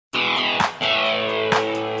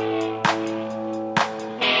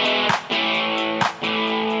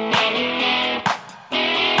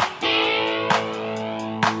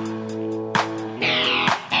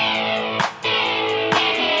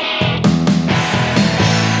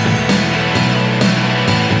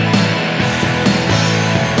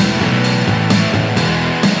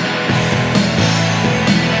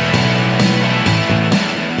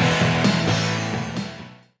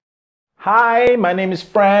Hi, my name is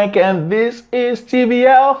Frank and this is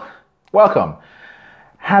TVL. Welcome.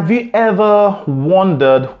 Have you ever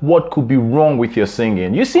wondered what could be wrong with your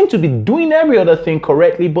singing? You seem to be doing every other thing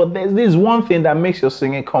correctly, but there's this one thing that makes your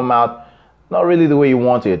singing come out not really the way you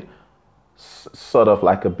want it. Sort of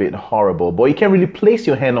like a bit horrible, but you can't really place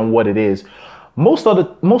your hand on what it is. Most of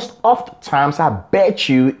the times, I bet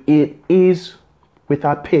you it is with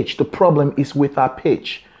our pitch. The problem is with our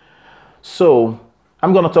pitch. So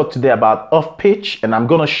I'm going to talk today about off pitch, and I'm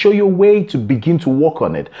going to show you a way to begin to work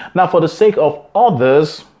on it. Now, for the sake of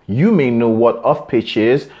others, you may know what off pitch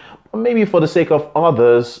is, but maybe for the sake of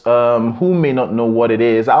others who may not know what it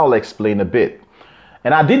is, I'll explain a bit.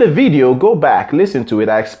 And I did a video, go back, listen to it,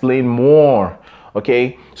 I explain more.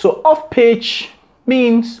 Okay, so off pitch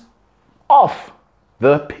means off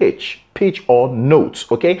the pitch or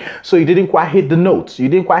notes. Okay, so you didn't quite hit the notes, you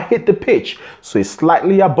didn't quite hit the pitch, so it's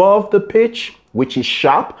slightly above the pitch, which is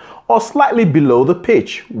sharp, or slightly below the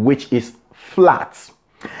pitch, which is flat.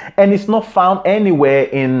 And it's not found anywhere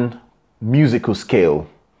in musical scale.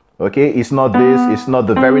 Okay, it's not this, it's not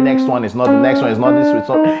the very next one, it's not the next one, it's not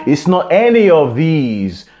this, it's not any of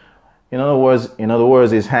these. In other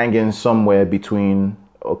words, it's hanging somewhere between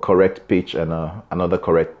a correct pitch and another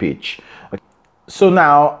correct pitch. Okay. So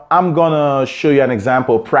now I'm gonna show you an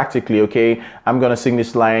example practically. Okay, I'm gonna sing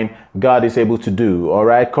this line, God is able to do, all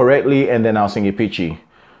right, correctly, and then I'll sing it pitchy.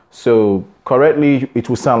 So correctly, it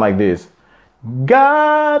will sound like this.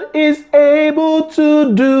 God is able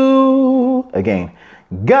to do. Again,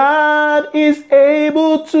 God is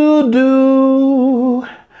able to do.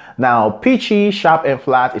 Now, pitchy, sharp, and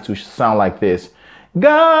flat, it will sound like this.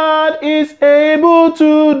 God is able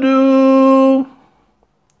to do.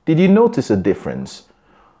 Did you notice a difference?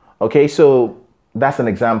 Okay, so that's an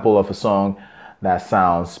example of a song that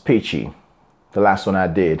sounds pitchy. The last one I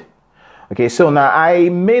did. Okay, so now I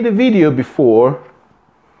made a video before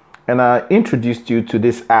and I introduced you to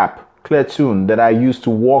this app, ClearTune, that I use to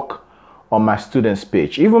work on my students'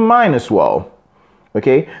 pitch, even mine as well.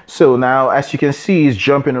 Okay, so now as you can see, it's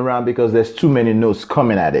jumping around because there's too many notes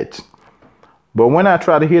coming at it. But when I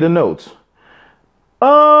try to hit a note,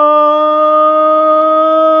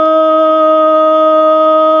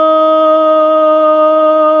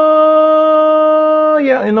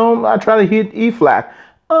 yeah, you know, I try to hit E flat.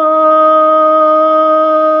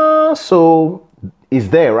 So it's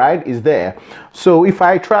there, right? It's there. So if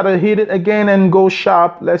I try to hit it again and go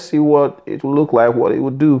sharp, let's see what it will look like, what it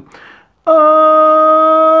would do.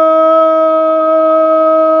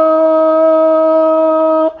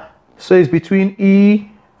 So it's between E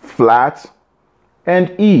flat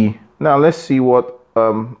and E. Now let's see what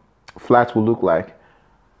flat will look like.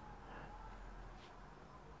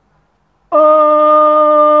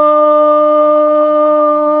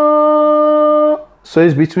 So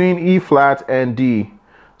it's between E flat and D.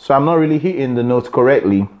 So I'm not really hitting the notes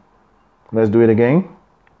correctly. Let's do it again.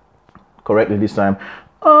 Correctly this time.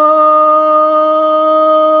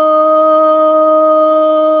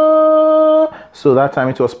 So that time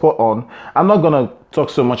it was spot on. I'm not gonna talk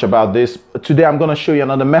so much about this. Today I'm gonna show you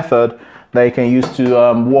another method that you can use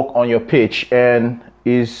to work on your pitch, and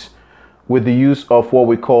is with the use of what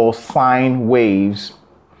we call sine waves.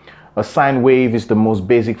 A sine wave is the most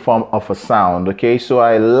basic form of a sound. Okay, so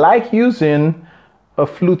I like using a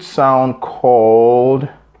flute sound called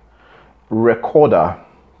recorder.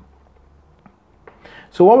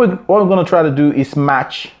 So what we're going to try to do is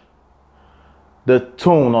match the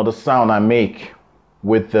tone or the sound I make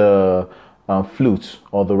with the flute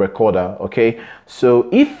or the recorder. Okay, so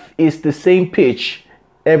if it's the same pitch,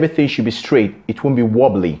 everything should be straight, it won't be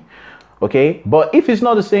wobbly. Okay, but if it's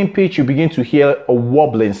not the same pitch, you begin to hear a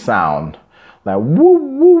wobbling sound, like woo,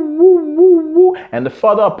 woo, woo, woo, woo. And the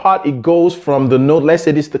further apart it goes from the note, let's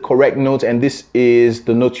say this is the correct note and this is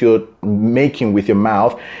the note you're making with your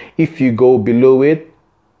mouth. If you go below it,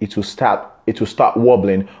 it will start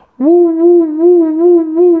wobbling. Woo, woo, woo, woo,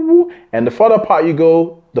 woo, woo. And the further apart you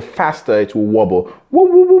go, the faster it will wobble. Woo,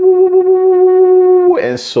 woo, woo, woo, woo, woo, woo,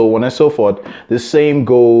 and so on and so forth. The same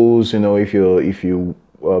goes, you know, if you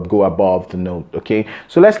go above the note. Okay,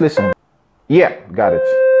 so let's listen. Yeah, got it.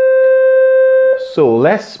 So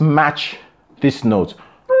let's match this note.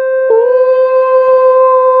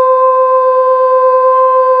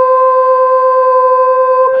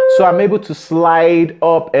 So I'm able to slide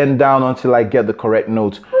up and down until I get the correct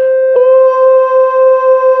note.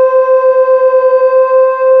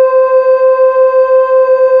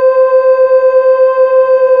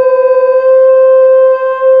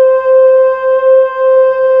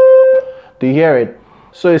 Do you hear it?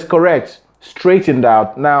 So it's correct, straightened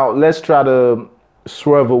out. Now let's try to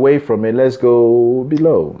swerve away from it. Let's go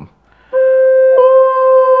below.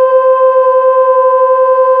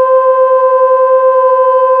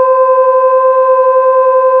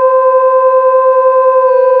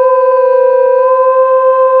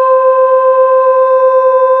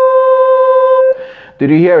 Did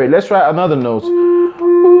you hear it? Let's try another note.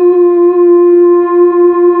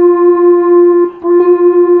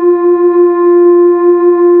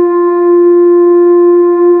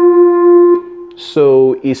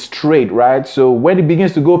 So it's straight, right? So when it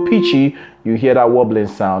begins to go pitchy, you hear that wobbling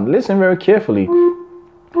sound. Listen very carefully.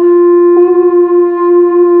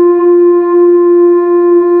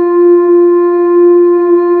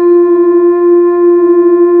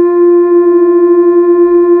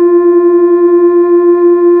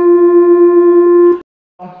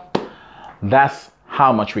 That's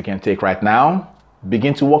how much we can take right now.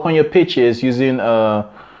 Begin to work on your pitches using the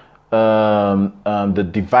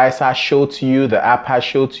device I showed to you, the app I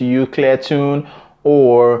showed to you, ClearTune,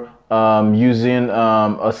 or using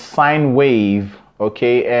a sine wave,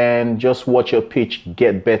 okay, and just watch your pitch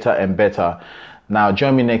get better and better. Now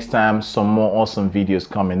join me next time, some more awesome videos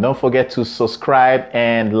coming. Don't forget to subscribe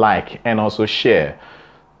and like and also share.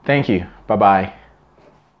 Thank you. Bye bye.